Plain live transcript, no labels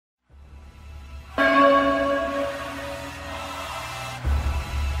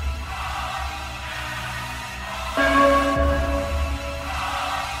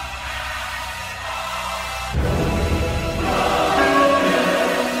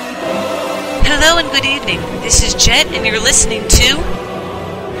and good evening. This is Jet, and you're listening to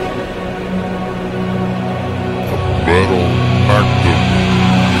Metal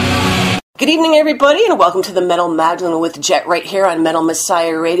Magdalene. Good evening, everybody, and welcome to the Metal Magdalene with Jet right here on Metal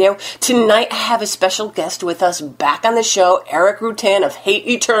Messiah Radio. Tonight, I have a special guest with us back on the show, Erik Rutan of Hate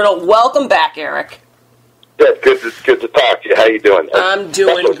Eternal. Welcome back, Erik. Yeah, it's good to talk to you. How you doing? I'm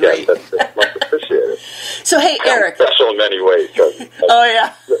doing great. That's much appreciated. So, hey, Erik. Special in many ways. Oh,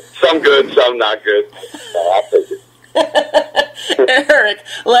 yeah. Some good, some not good. I'll take it. Erik,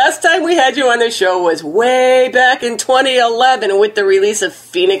 last time we had you on the show was way back in 2011 with the release of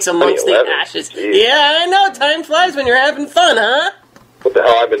Phoenix Amongst the Ashes. Geez. Yeah, I know. Time flies when you're having fun, huh? What the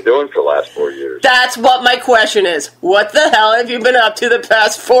hell I've been doing for the last 4 years? That's what my question is. What the hell have you been up to the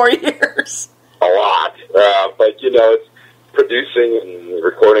past 4 years? A lot. But, it's producing and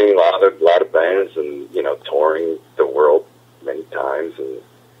recording a lot of bands and, touring the world many times and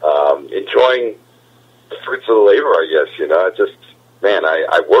enjoying the fruits of the labor, I guess.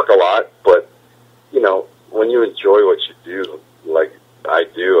 I work a lot, but, when you enjoy what you do, like I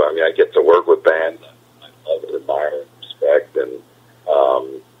do, I get to work with bands I love and admire and respect, and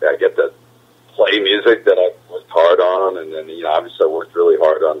I get to play music that I've worked hard on, and then, obviously I worked really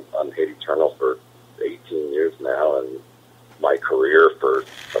hard on Hate Eternal for 18 years now, and my career for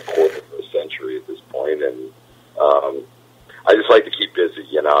a quarter of a century at this point, and I just like to keep busy,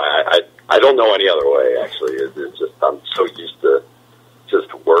 I don't know any other way, actually. It's just, I'm so used to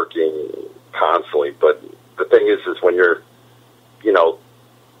just working constantly, but the thing is when you're,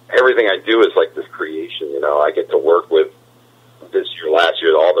 everything I do is like this creation, I get to work with this year, last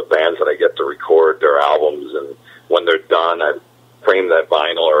year, all the bands that I get to record their albums, and when they're done, I frame that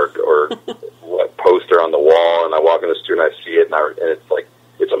vinyl or what poster on the wall, and I walk in the studio and I see it, and it's like,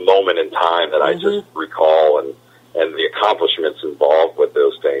 it's a moment in time that I just recall, and the accomplishments involved with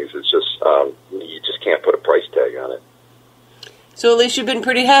those things, it's just, you just can't put a price tag on it. So at least you've been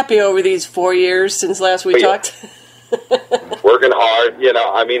pretty happy over these 4 years since last we talked. Working hard,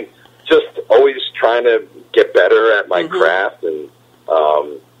 just always trying to get better at my craft, and,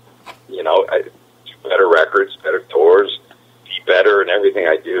 I do better records, better tours, be better in everything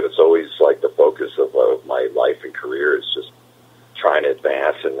I do. It's always like the focus of my life and career is just trying to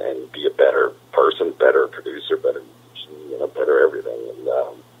advance and be a better person, better producer, better musician, better everything. And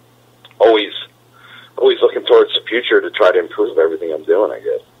always looking towards the future to try to improve everything I'm doing, I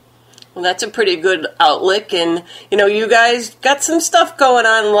guess. Well, that's a pretty good outlook, and, you guys got some stuff going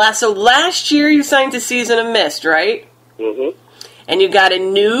on. So last year you signed to Season of Mist, right? Mm-hmm. And you got a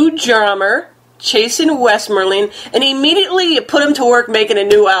new drummer, Jason Westmerling, and immediately you put him to work making a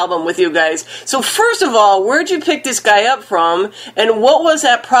new album with you guys. So first of all, where'd you pick this guy up from, and what was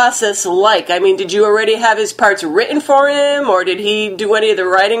that process like? Did you already have his parts written for him, or did he do any of the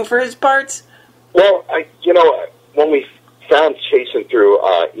writing for his parts? Well, when we found Jason through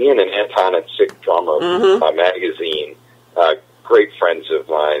Ian and Anton at Sick Drummer magazine, great friends of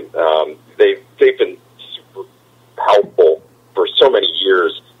mine. They've been super helpful for so many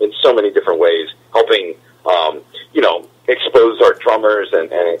years in so many different ways, helping expose our drummers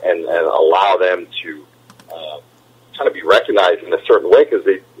and allow them to kind of be recognized in a certain way, because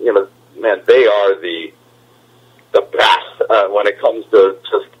they are the best when it comes to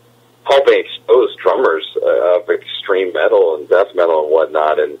just helping expose drummers of extreme metal and death metal and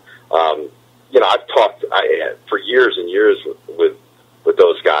whatnot. And I've talked for years and years with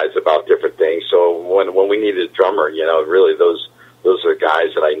those guys about different things. So when we needed a drummer, really those are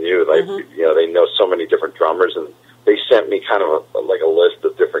guys that I knew. Like they know so many different drummers, and they sent me kind of a list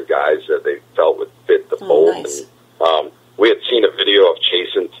of different guys that they felt would fit the fold. Nice. And we had seen a video of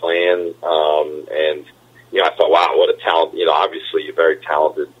Jason playing, and I thought, wow, what a talent! Obviously a very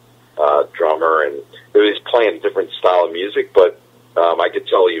talented drummer, and he was playing a different style of music, but I could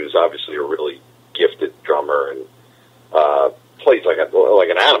tell he was obviously a really gifted drummer, and plays like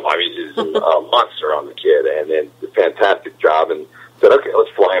an animal. He's a monster on the kid, and then a fantastic job. And said, okay,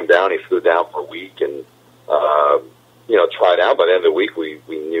 let's fly him down. He flew down for a week and tried out. By the end of the week, we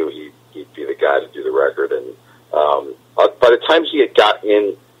knew he'd be the guy to do the record. And by the time he had got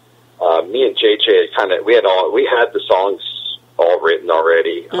in, me and JJ we had the songs all written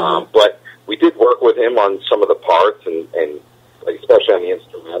already, but we did work with him on some of the parts, and especially on the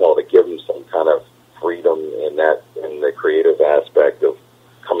instrumental, to give him some kind of freedom in the creative aspect of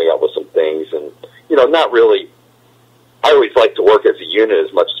coming up with some things. And not really, I always like to work as a unit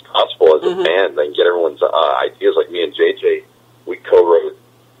as much as possible as a band, and get everyone's ideas. Like me and JJ, we co-wrote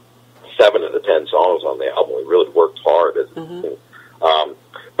 7 of the 10 songs on the album. We really worked hard as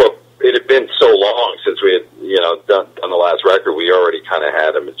but it had been so long since we had done the last record. We already kind of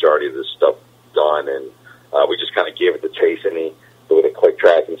had a majority of this stuff done, and we just kind of gave it to Chase, and he with a click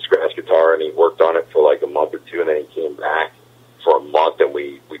track and scratch guitar, and he worked on it for like a month or two, and then he came back for a month, and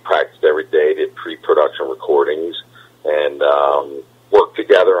we practiced every day, did pre-production recordings, and worked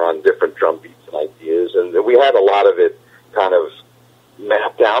together on different drum beats and ideas, and we had a lot of it kind of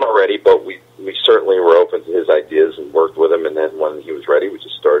mapped down already, but we certainly were open to his ideas and worked with him, and then when he was ready, we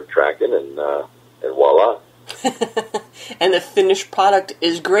just started tracking, and voila. And the finished product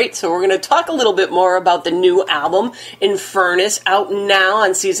is great, so we're going to talk a little bit more about the new album, Infernus, out now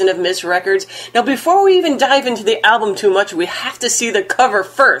on Season of Mist Records. Now, before we even dive into the album too much, we have to see the cover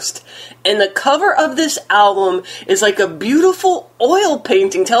first. And the cover of this album is like a beautiful oil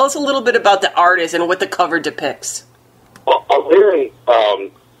painting. Tell us a little bit about the artist and what the cover depicts. Well, Larry,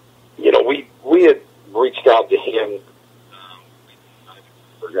 we had reached out to him.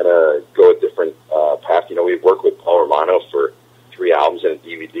 We're going to go a different path. We've worked with Paul Romano for 3 albums and a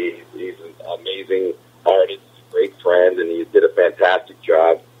DVD. He's an amazing artist, a great friend, and he did a fantastic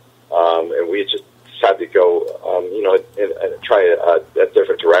job. And we had just decided to go, and try a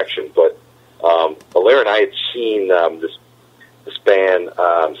different direction. But Larry and I had seen this band,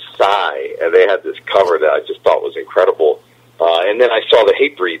 Psy, and they had this cover that I just thought was incredible. And then I saw the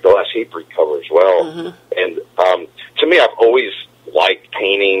last Hatebreed cover as well. Mm-hmm. And to me, I've always liked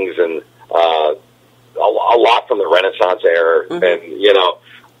paintings and a lot from the Renaissance era. Mm-hmm. And,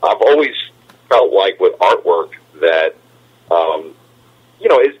 I've always felt like with artwork that,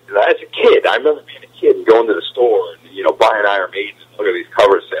 as a kid, I remember being a kid and going to the store and, buying Iron Maiden and look at these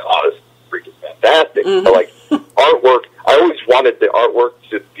covers and saying, oh, this is freaking fantastic. Mm-hmm. But, like, artwork, I always wanted the artwork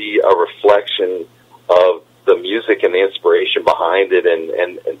to be a reflection of the music and the inspiration behind it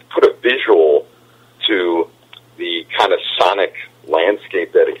and put a visual to the kind of sonic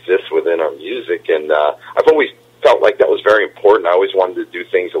landscape that exists within our music. And I've always felt like that was very important. I always wanted to do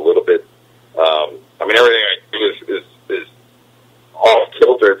things a little bit, everything I do is off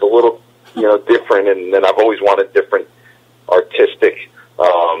kilter. It's a little, different. And then I've always wanted different artistic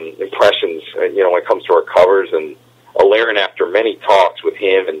impressions, when it comes to our covers. And Laren, after many talks with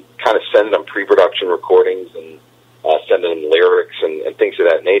him and kind of sending him pre-production recordings and sending him lyrics and things of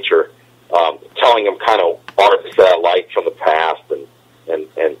that nature, telling him kind of artists that I liked from the past and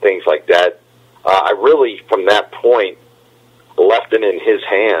things like that, I really, from that point, left it in his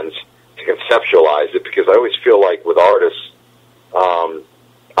hands to conceptualize it, because I always feel like with artists,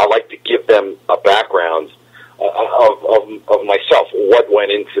 I like to give them a background of myself, what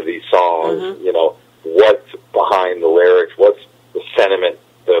went into these songs, mm-hmm. What's behind the lyrics, what's the sentiment,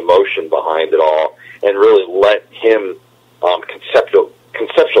 the emotion behind it all, and really let him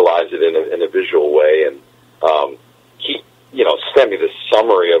conceptualize it in a visual way. And he, sent me this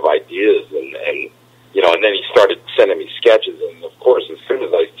summary of ideas, and then he started sending me sketches. And of course, as soon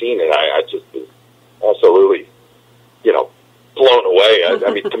as I seen it, I just was absolutely, blown away.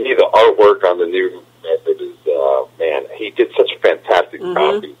 I mean, to me, the artwork on the new record is, man, he did such a fantastic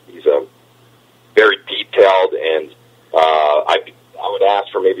job. Mm-hmm. He's very detailed, and I would ask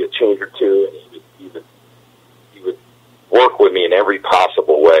for maybe a tune or two, and he would work with me in every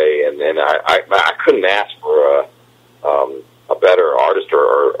possible way. And I couldn't ask for a better artist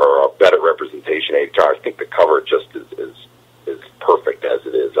or a better representation of guitar. I think the cover just is perfect as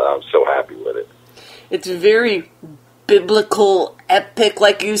it is. I'm so happy with it. It's very biblical, epic,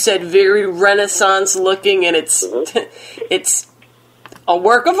 like you said, very Renaissance looking, and it's a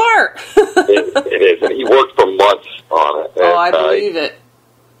work of art. It is, and he worked for months on it. And, I believe it.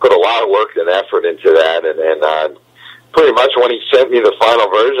 Put a lot of work and effort into that, and pretty much when he sent me the final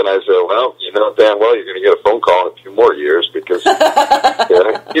version, I said, well, damn well you're going to get a phone call in a few more years, because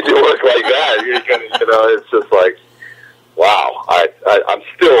you do work like that. You're gonna, it's just like, wow. I'm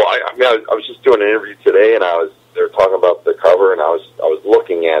still, I was just doing an interview today, and they were talking about the cover, and I was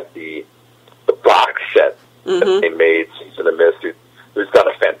looking at the box set that they made, Season of Mist, who's done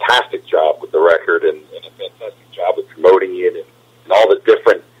a fantastic job with the record and a fantastic job with promoting it and all the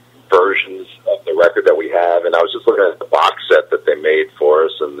different versions of the record that we have. And I was just looking at the box set that they made for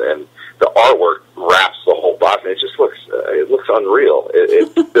us, and the artwork wraps the whole box, and it just looks unreal. It's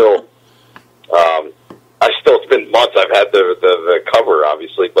still, it's been months I've had the cover,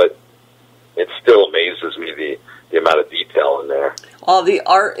 obviously, but it still amazes me the amount of detail in there. All the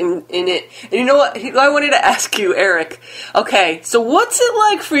art in it. And you know what? I wanted to ask you, Eric. Okay, so what's it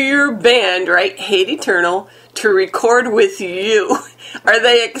like for your band, right, Hate Eternal, to record with you? Are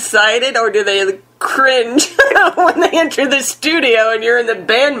they excited, or do they cringe when they enter the studio and you're in the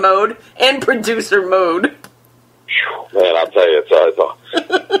band mode and producer mode? Man, I'll tell you, it's a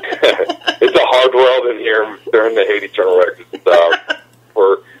hard world in here during the Hate Eternal records.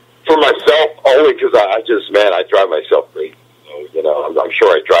 For myself, only because I just, man, I drive myself crazy. So, you know, I'm sure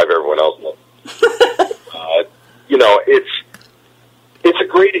I drive everyone else nuts. You know, it's a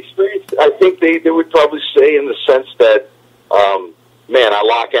great experience. I think they would probably say in the sense that, man, I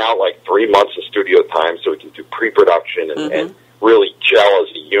lock out like 3 months of studio time so we can do pre-production and really gel as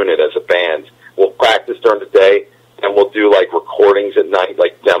a unit, as a band. We'll practice during the day, and we'll do like recordings at night,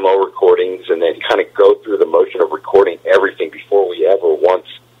 like demo recordings, and then kind of go through the motion of recording everything before we ever once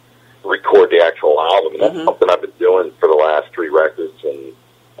record the actual album. And that's something I've been doing for the last 3 records, and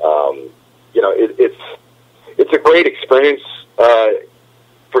you know, it's a great experience.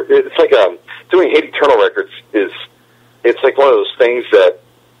 It's like doing Hate Eternal records it's like one of those things that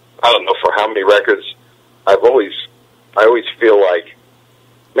I don't know for how many records I always feel like,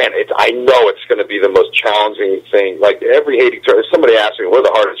 man, I know it's going to be the most challenging thing. Like every Hate Eternal, if somebody asks me what are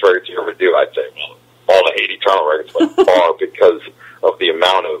the hardest records you ever do, I'd say, well, all the Hate Eternal records by far because of the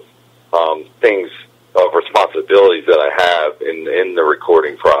amount of things of responsibilities that I have in the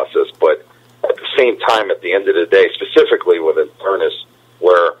recording process. But at the same time, at the end of the day, specifically with Infernus,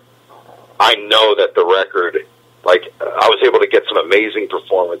 where I know that the record, like I was able to get some amazing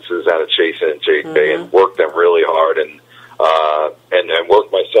performances out of Jason and JJ and work them really hard and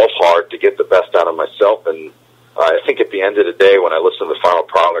work myself hard to get the best out of myself. And I think at the end of the day, when I listen to the final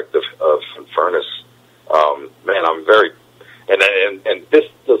product of Infernus, man, I'm very, and this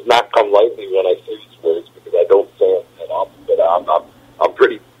does not come lightly when I say these words because I don't say it that often, but I'm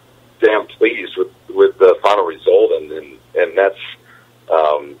pretty damn pleased with the final result, and that's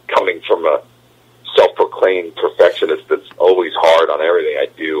coming from a self-proclaimed perfectionist that's always hard on everything I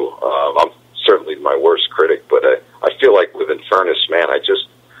do. I'm certainly my worst critic, but I feel like with Infernus, man,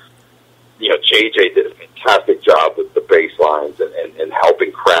 you know, JJ did a fantastic job with the bass lines and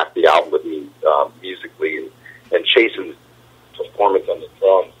helping craft the album with me musically, and Jason's performance on the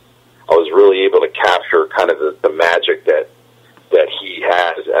drums. I was really able to capture kind of the magic that he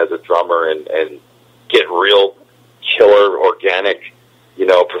has as a drummer and get real killer, organic, you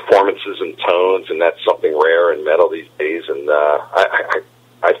know, performances and tones, and that's something rare in metal these days. And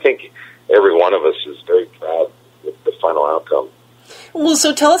I think every one of us is very proud with the final outcome. Well,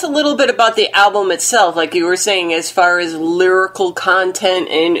 so tell us a little bit about the album itself, like you were saying, as far as lyrical content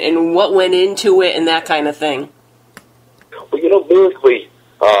and what went into it and that kind of thing. Well, you know, lyrically,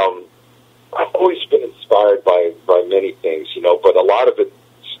 I've always been inspired by many things, you know, but a lot of it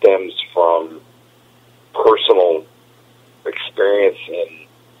stems from personal experience and,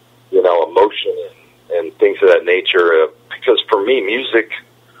 you know, emotion and things of that nature. Because for me, music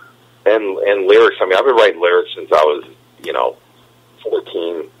and lyrics, I mean, I've been writing lyrics since I was, you know,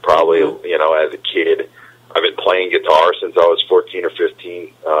 14, probably, you know, as a kid. I've been playing guitar since I was 14 or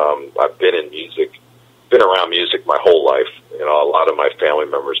 15. I've been in music, been around music my whole life. You know, a lot of my family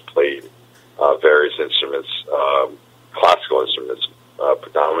members played various instruments, classical instruments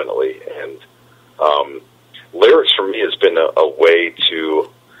predominantly. And lyrics for me has been a way to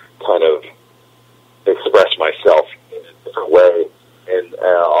kind of express myself in a different way. And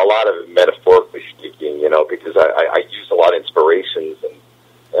a lot of it metaphorically speaking, you know, because I use a lot of inspirations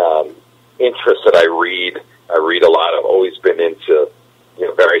and interests that I read. I read a lot. I've always been into, you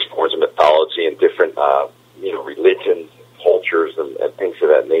know, various forms of mythology and different, you know, religions, cultures, and things of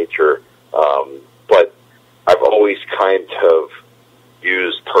that nature. But I've always kind of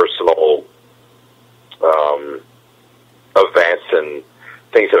used personal events and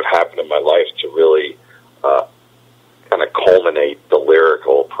things that have happened in my life to really kind of culminate the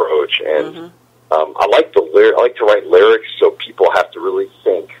lyrical approach. And I like to write lyrics so people have to really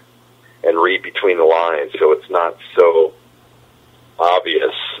think and read between the lines, so it's not so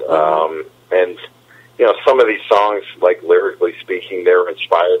obvious. And you know, some of these songs, like lyrically speaking, they're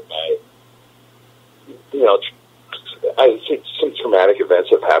inspired by, you know, I think some traumatic events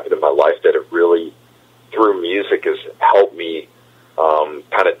have happened in my life that have really, through music, has helped me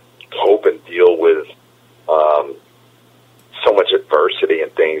kind of cope and deal with so much adversity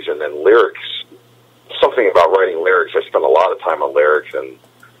and things. And then lyrics, something about writing lyrics, I spend a lot of time on lyrics, and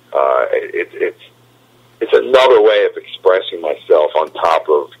it's another way of expressing myself on top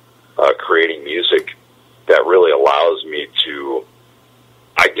of creating music that really allows me to,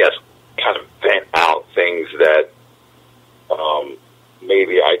 I guess, kind of vent out things that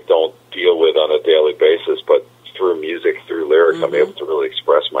maybe I don't deal with on a daily basis, but through music, through lyrics, I'm able to really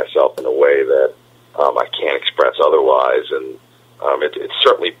express myself in a way that I can't express otherwise. And it's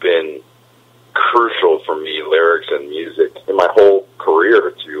certainly been crucial for me, lyrics and music, in my whole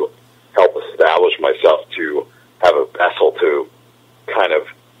career to help establish myself, to have a vessel to kind of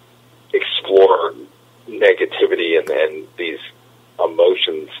explore negativity and these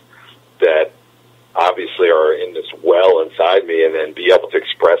emotions that obviously are in this well inside me, and then be able to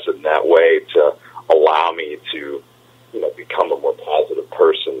express it in that way to allow me to, become a more positive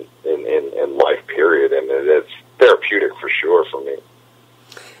person in life, period. And it's therapeutic for sure for me.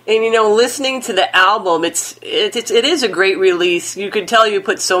 And listening to the album, it is a great release. You could tell you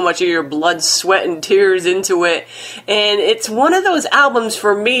put so much of your blood, sweat, and tears into it. And it's one of those albums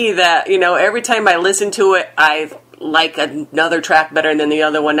for me that, every time I listen to it, I like another track better than the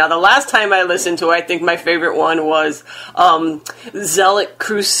other one. Now, the last time I listened to it, I think my favorite one was Zealot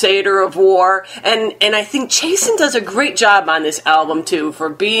Crusader of War. And I think Chasen does a great job on this album, too, for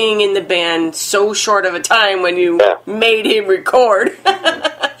being in the band so short of a time when you made him record.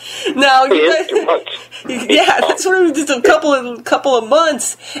 Now, that's sort of just a couple of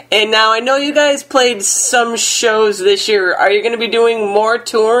months. And now I know you guys played some shows this year. Are you going to be doing more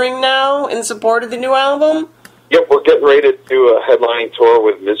touring now in support of the new album? Yep, we're getting ready to do a headlining tour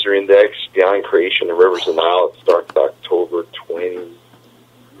with Misery Index, Beyond Creation, and Rivers of the Nile. It starts October 27th,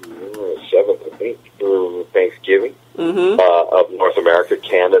 I think, through Thanksgiving, of North America,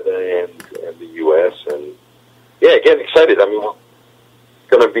 Canada, and the U.S. And, getting excited. I mean, we're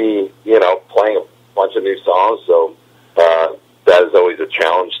going to be, playing a bunch of new songs, so that is always a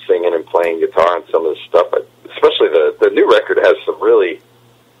challenge, singing and playing guitar and some of the stuff. Especially the new record has some really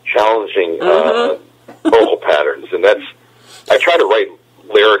challenging vocal patterns, and I try to write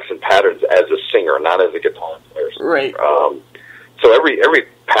lyrics and patterns as a singer, not as a guitar player. Right. So every lyric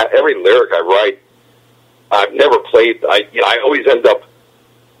I write, I've never played. I always end up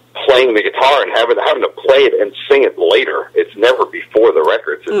playing the guitar and having to play it and sing it later. It's never before the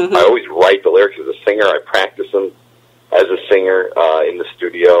records. I always write the lyrics as a singer. I practice them as a singer in the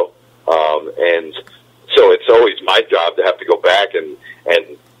studio, and so it's always my job to have to go back and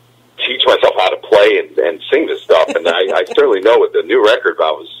teach myself how to play and sing this stuff. And I certainly know with the new record,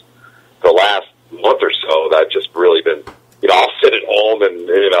 I was the last month or so that I've just really been, I'll sit at home and,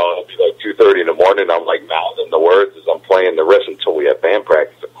 it'll be like 2:30 in the morning. I'm like mouthing the words as I'm playing the rest until we have band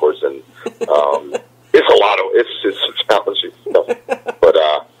practice, of course. And it's challenging stuff. But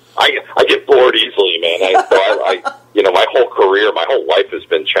I get bored easily, man. My whole career, my whole life has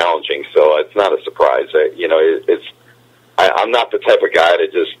been challenging, so it's not a surprise. I'm not the type of guy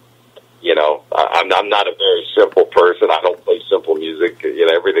that just, I'm not a very simple person. I don't play simple music.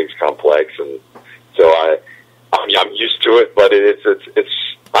 Everything's complex, and so I'm used to it. But it's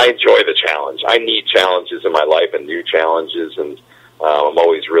I enjoy the challenge. I need challenges in my life and new challenges, and I'm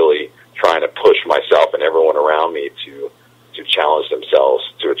always really trying to push myself and everyone around me to challenge themselves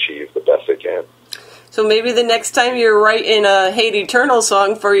to achieve the best they can. So maybe the next time you're writing a Hate Eternal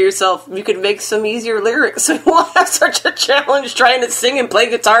song for yourself, you could make some easier lyrics. So you won't have such a challenge trying to sing and play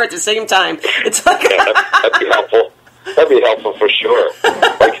guitar at the same time. It's like that'd be helpful. That'd be helpful for sure.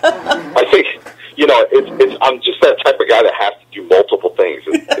 I think I'm just that type of guy that has to do multiple things.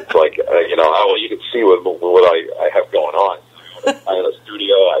 It's like you can see what I have going on. I have a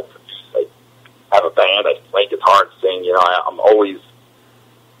studio. I have a band. I play guitar and sing. I'm always.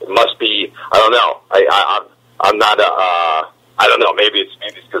 It must be. I don't know. I'm not. I don't know. Maybe it's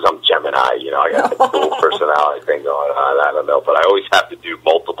because I'm Gemini. I got the dual personality thing going on. I don't know. But I always have to do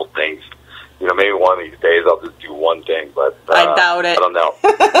multiple things. Maybe one of these days I'll just do one thing. But I doubt it. I don't know.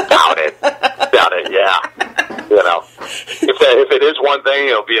 Doubt it. Yeah. If it is one thing,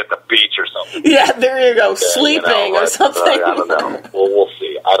 it'll be at the beach or something. Yeah, there you go. Sleeping or something. I don't know. We'll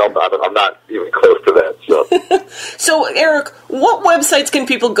see. I'm not even close to that. So. So, Erik, what websites can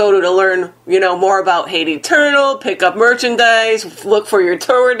people go to learn, more about Hate Eternal, pick up merchandise, look for your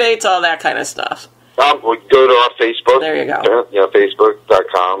tour dates, all that kind of stuff? We go to our Facebook. There you go.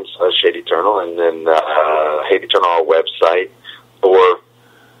 Facebook.com/Hate Eternal, and then Hate Eternal, our website, or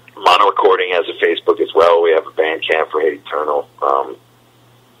Mono Recording has a Facebook as well. We have a band camp for Hate Eternal.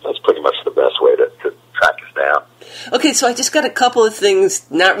 That's pretty much the best way to track us down. Okay, so I just got a couple of things,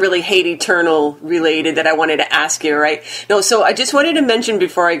 not really Hate Eternal related, that I wanted to ask you, right? No, so I just wanted to mention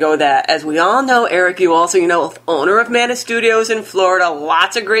before I go that, as we all know, Erik, you also, owner of Mana Studios in Florida,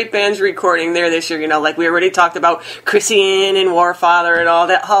 lots of great bands recording there this year, like we already talked about Chrissy and Warfather and all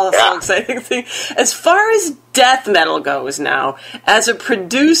that, so exciting thing. As far as death metal goes now, as a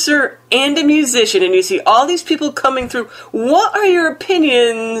producer and a musician, and you see all these people coming through, what are your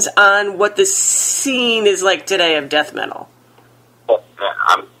opinions on what the scene is like today of death metal? Well,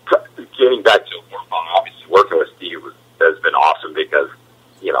 I'm getting back to obviously working with Steve has been awesome because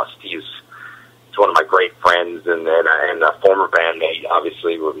Steve's one of my great friends and a former bandmate,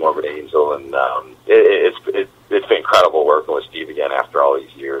 obviously with Morbid Angel, and it's been incredible working with Steve again after all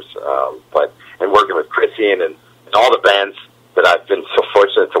these years. And working with Chrissy and all the bands that I've been so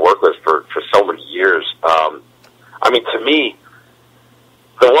fortunate to work with for so many years. I mean, to me,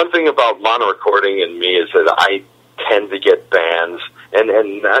 the one thing about mono recording in me is that I tend to get bands, and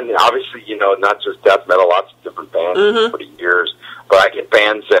obviously, you know, not just death metal, lots of different bands over the years, but I get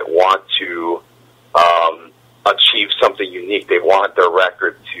bands that want to achieve something unique. They want their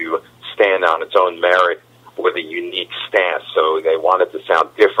record to stand on its own merit with a unique stance, so they want it to sound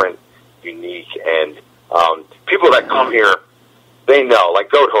different, unique, and people that come here, they know, like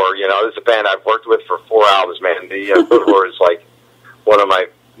Goat Horror, you know, this is a band I've worked with for 4 albums, man. The Goat Horror is like one of my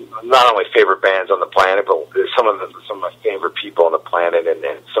not only favorite bands on the planet, but some of my favorite people on the planet, and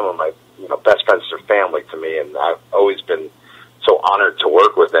some of my, you know, best friends are family to me, and I've always been so honored to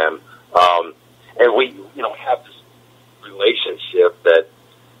work with them. And we, you know, have this relationship that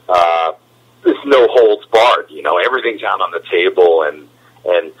is no holds barred. You know, everything's out on the table, and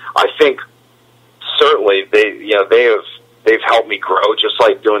I think certainly they've helped me grow, just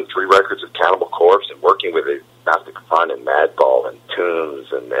like doing 3 records of Cannibal Corpse and working with Agnostic Front and Madball and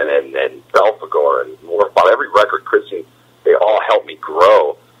Tombs and Belphegor and more. About every record, Christian, they all helped me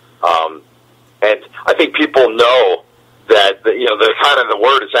grow. And I think people know that, you know, the kind of the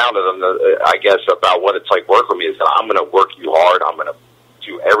word is out of them, I guess, about what it's like working with me is that I'm going to work you hard. I'm going to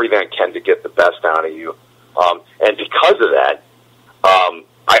do everything I can to get the best out of you. And because of that,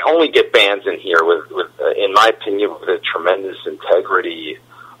 I only get bands in here with in my opinion, with a tremendous integrity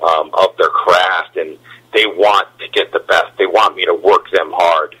of their craft, and they want to get the best. They want me to work them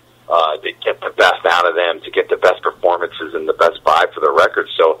hard to get the best out of them, to get the best performances and the best vibe for the record.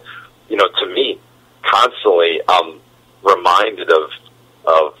 So, you know, to me, constantly I'm reminded of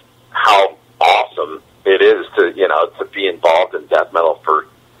how awesome it is to, you know, to be involved in death metal for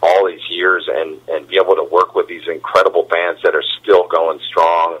all these years and be able to work with these incredible bands that are still going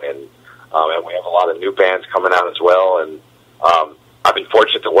strong, and we have a lot of new bands coming out as well, and I've been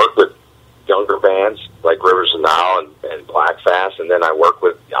fortunate to work with younger bands like Rivers of Nile and Black Fast, and then I work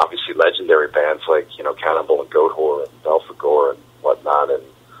with obviously legendary bands like, you know, Cannibal and Goat Horror and Belphegor and whatnot, and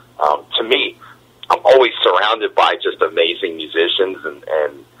to me, I'm always surrounded by just amazing musicians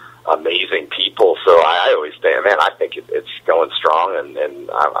and amazing people, so I always say, man, I think it's going strong, and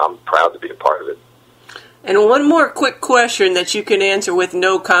I'm proud to be a part of it. And one more quick question that you can answer with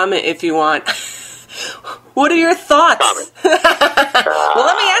no comment if you want. What are your thoughts? Well,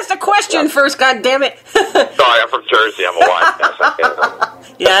 let me ask the question first, goddammit. Sorry, I'm from Jersey. I'm a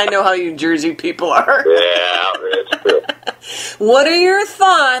white. Yeah, I know how you Jersey people are. Yeah, it's true. What are your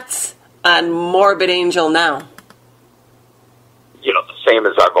thoughts on Morbid Angel now? You know, the same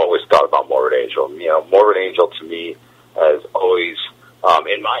as I've always thought about Morbid Angel. You know, Morbid Angel to me has always,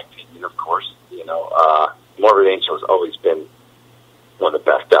 in my opinion, of course, you know, Morbid Angel has always been one of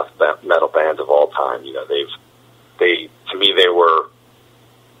the best death metal bands of all time. You know, to me, they were.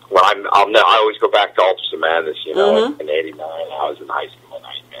 Well, I always go back to Altars of Madness. You know, in '89, I was in high school and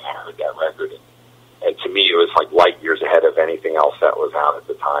I heard that record, and to me, it was like light years ahead of anything else that was out at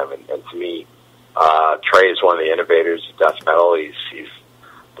the time. And to me, Trey is one of the innovators of death metal. He's an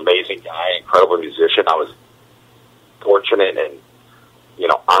amazing guy, incredible musician. I was fortunate and, you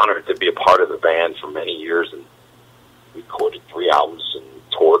know, honored to be a part of the band for many years, and recorded 3 albums and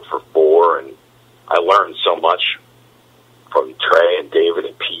toured for 4, and I learned so much from Trey and David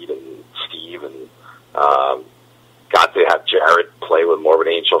and Pete and Steve, and got to have Jared play with Morbid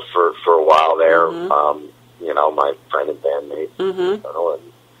Angel for a while there. You know, my friend and bandmate. You know,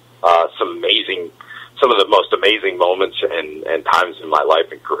 and some of the most amazing moments and times in my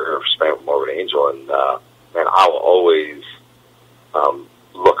life and career I've spent with Morbid Angel, and man, I will always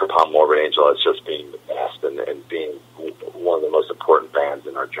look upon Morbid Angel as just being the best and being one of the most important bands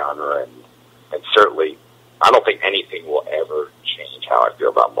in our genre, and certainly I don't think anything will ever change how I feel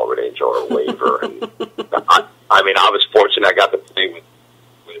about Morbid Angel or waver. And I mean, I was fortunate. I got to play with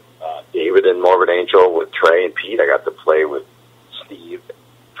David and Morbid Angel, with Trey and Pete. I got to play with Steve,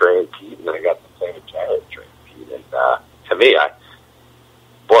 Trey and Pete, and I got to play with Jared, Trey and Pete. And to me,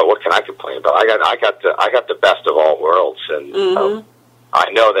 what can I complain about? I got the best of all worlds, and I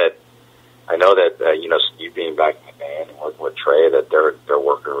know that you know, Steve being back in the band and working with Trey, that they're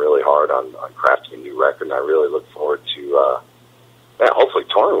working really hard on crafting a new record, and I really look forward to hopefully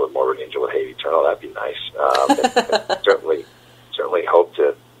touring with Morbid Angel with Hate Eternal. That'd be nice. And certainly hope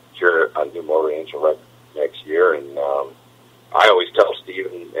to hear a new Morbid Angel record next year. And I always tell Steve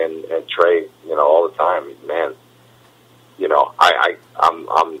and Trey, you know, all the time, man, you know,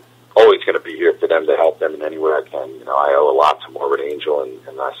 I'm always going to be here for them to help them in any way I can. You know, I owe a lot to Morbid Angel,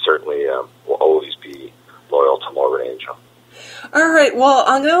 and I certainly will always be loyal to Morbid Angel. All right, well,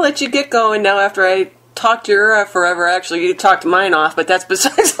 I'm going to let you get going now after I talked your forever. Actually, you talked mine off, but that's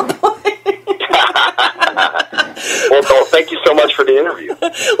besides the point. Well, thank you so much for the interview.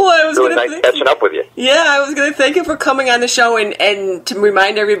 Well, I was really nice catching up with you. Yeah, I was going to thank you for coming on the show and to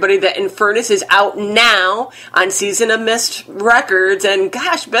remind everybody that Infernus is out now on Season of Mist Records. And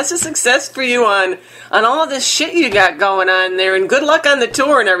gosh, best of success for you on all of this shit you got going on there. And good luck on the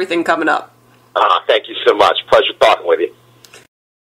tour and everything coming up. Thank you so much. Pleasure talking with you.